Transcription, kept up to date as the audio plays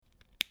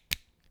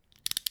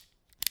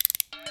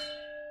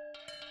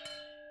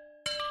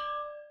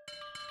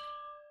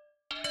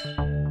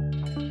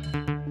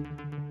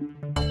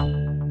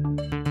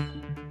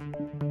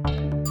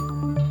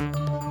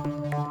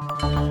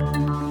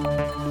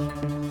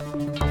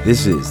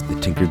This is the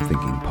Tinkered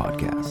Thinking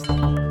Podcast.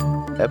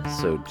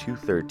 Episode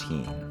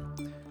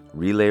 213,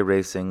 Relay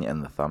Racing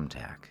and the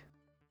Thumbtack.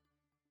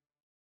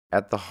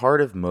 At the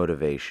heart of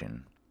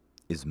motivation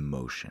is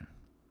motion.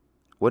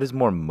 What is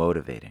more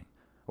motivating?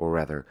 Or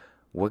rather,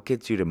 what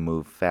gets you to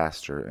move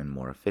faster and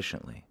more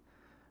efficiently?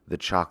 The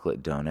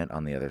chocolate donut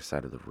on the other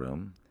side of the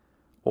room?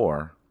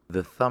 Or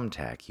the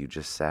thumbtack you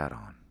just sat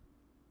on?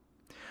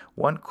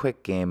 One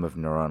quick game of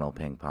neuronal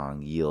ping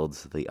pong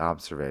yields the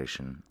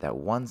observation that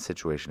one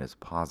situation is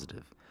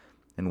positive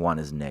and one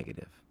is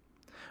negative.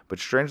 But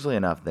strangely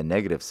enough, the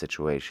negative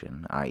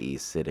situation, i.e.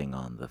 sitting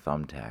on the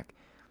thumbtack,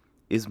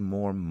 is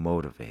more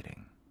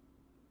motivating.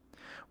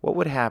 What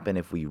would happen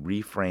if we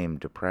reframe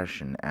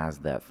depression as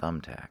that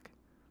thumbtack?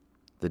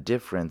 The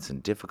difference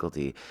and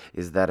difficulty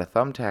is that a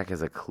thumbtack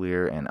has a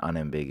clear and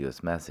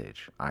unambiguous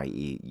message,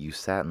 i.e. you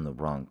sat in the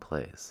wrong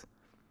place.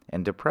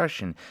 And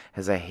depression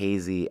has a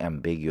hazy,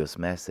 ambiguous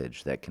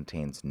message that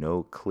contains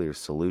no clear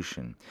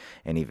solution,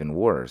 and even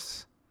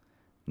worse,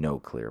 no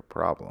clear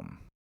problem.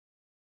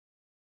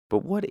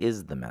 But what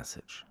is the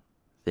message?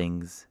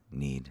 Things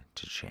need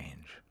to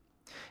change.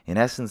 In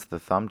essence, the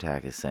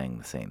thumbtack is saying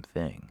the same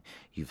thing.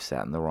 You've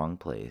sat in the wrong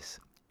place,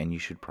 and you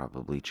should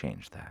probably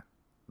change that.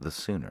 The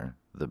sooner,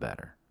 the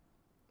better.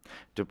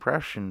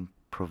 Depression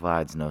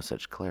provides no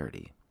such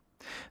clarity.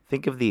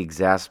 Think of the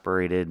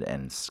exasperated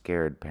and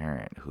scared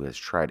parent who has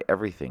tried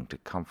everything to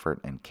comfort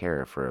and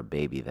care for a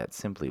baby that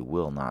simply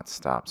will not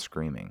stop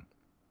screaming.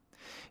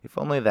 If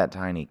only that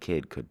tiny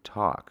kid could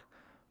talk,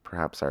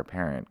 perhaps our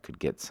parent could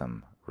get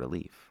some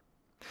relief.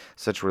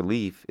 Such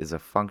relief is a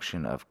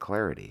function of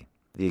clarity.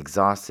 The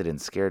exhausted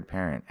and scared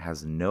parent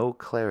has no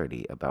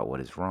clarity about what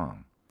is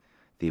wrong.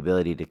 The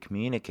ability to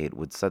communicate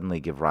would suddenly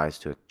give rise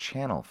to a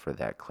channel for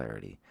that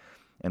clarity.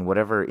 And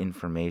whatever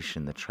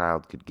information the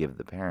child could give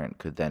the parent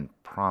could then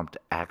prompt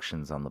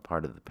actions on the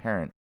part of the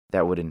parent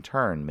that would in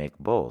turn make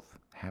both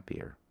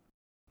happier.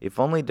 If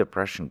only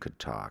depression could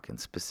talk and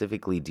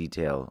specifically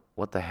detail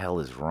what the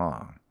hell is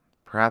wrong,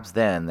 perhaps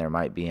then there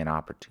might be an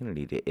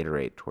opportunity to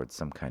iterate towards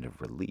some kind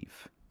of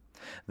relief.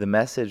 The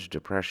message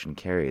depression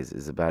carries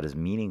is about as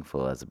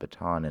meaningful as a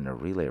baton in a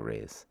relay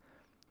race.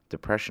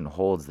 Depression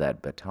holds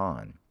that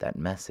baton, that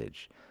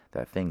message,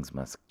 that things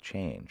must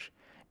change.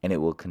 And it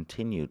will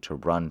continue to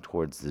run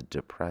towards the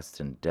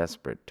depressed and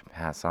desperate to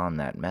pass on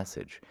that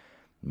message,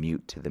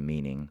 mute to the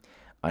meaning,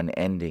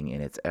 unending in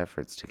its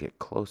efforts to get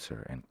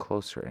closer and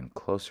closer and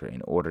closer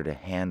in order to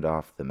hand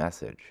off the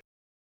message.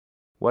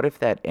 What if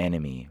that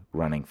enemy,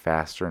 running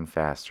faster and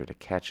faster to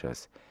catch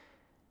us,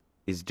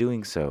 is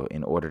doing so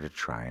in order to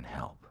try and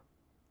help?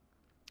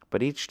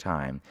 But each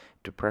time,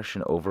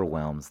 depression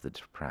overwhelms the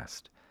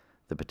depressed.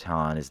 The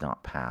baton is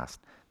not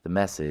passed, the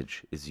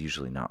message is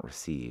usually not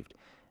received,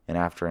 and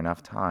after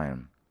enough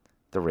time,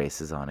 the race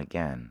is on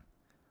again.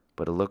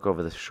 But a look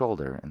over the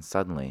shoulder, and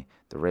suddenly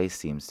the race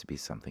seems to be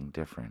something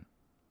different.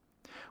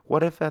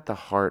 What if at the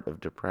heart of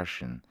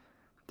depression,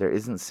 there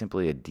isn't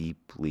simply a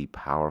deeply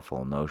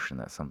powerful notion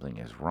that something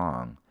is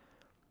wrong,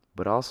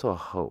 but also a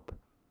hope,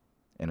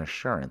 an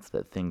assurance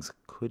that things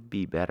could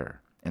be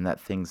better, and that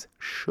things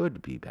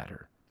should be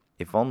better,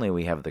 if only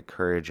we have the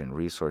courage and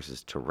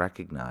resources to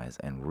recognize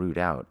and root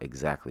out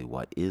exactly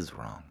what is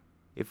wrong.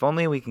 If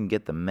only we can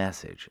get the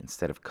message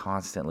instead of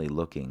constantly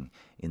looking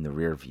in the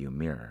rearview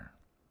mirror.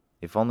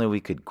 If only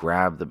we could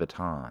grab the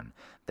baton,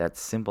 that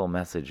simple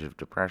message of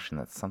depression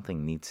that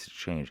something needs to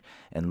change,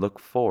 and look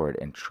forward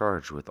and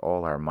charge with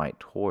all our might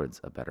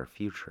towards a better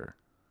future.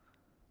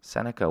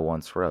 Seneca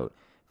once wrote,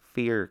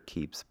 "Fear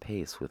keeps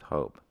pace with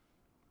hope."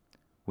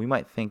 We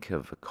might think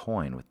of a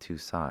coin with two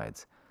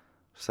sides.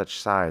 Such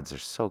sides are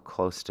so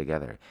close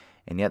together,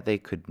 and yet they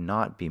could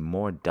not be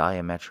more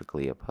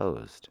diametrically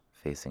opposed,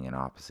 facing in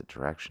opposite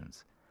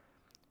directions.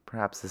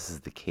 Perhaps this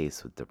is the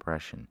case with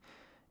depression.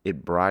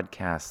 It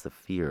broadcasts the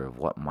fear of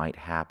what might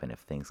happen if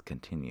things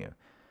continue,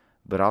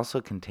 but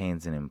also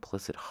contains an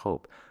implicit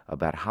hope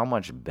about how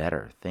much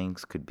better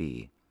things could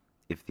be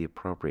if the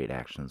appropriate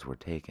actions were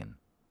taken.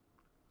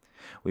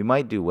 We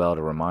might do well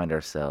to remind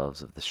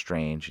ourselves of the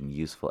strange and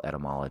useful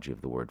etymology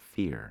of the word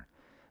fear,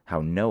 how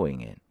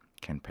knowing it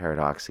can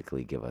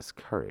paradoxically give us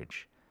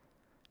courage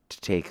to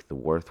take the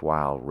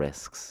worthwhile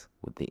risks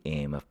with the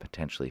aim of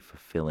potentially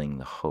fulfilling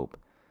the hope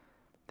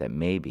that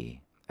may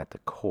be at the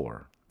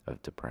core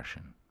of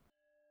depression.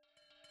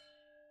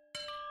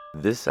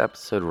 This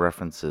episode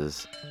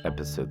references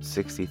episode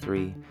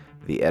 63,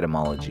 The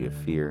Etymology of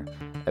Fear,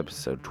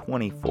 episode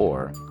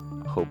 24,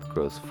 Hope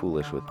Grows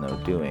Foolish with No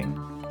Doing,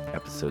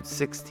 episode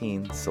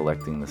 16,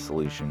 Selecting the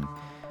Solution,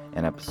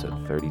 and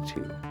episode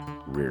 32,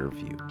 Rear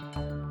View.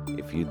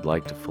 If you'd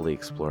like to fully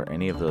explore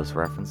any of those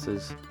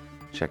references,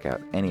 check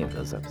out any of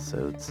those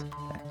episodes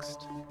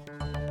next.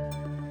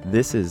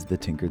 This is the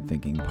Tinkered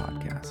Thinking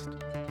Podcast.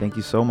 Thank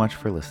you so much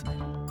for listening.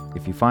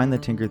 If you find the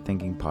Tinkered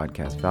Thinking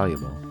Podcast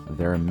valuable,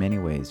 there are many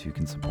ways you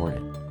can support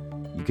it.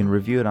 You can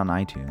review it on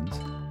iTunes,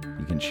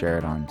 you can share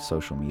it on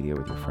social media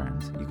with your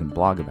friends, you can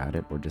blog about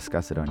it or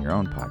discuss it on your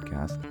own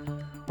podcast,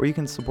 or you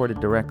can support it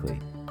directly,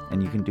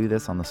 and you can do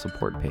this on the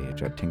support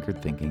page at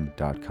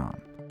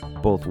tinkeredthinking.com.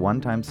 Both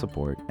one-time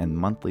support and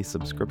monthly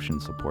subscription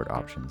support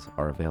options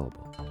are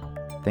available.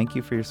 Thank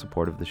you for your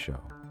support of the show.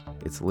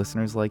 It's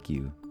listeners like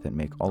you that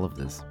make all of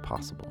this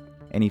possible.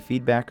 Any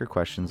feedback or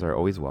questions are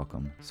always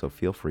welcome, so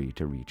feel free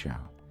to reach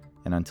out.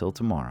 And until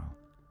tomorrow,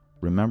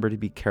 remember to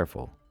be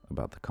careful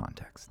about the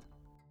context.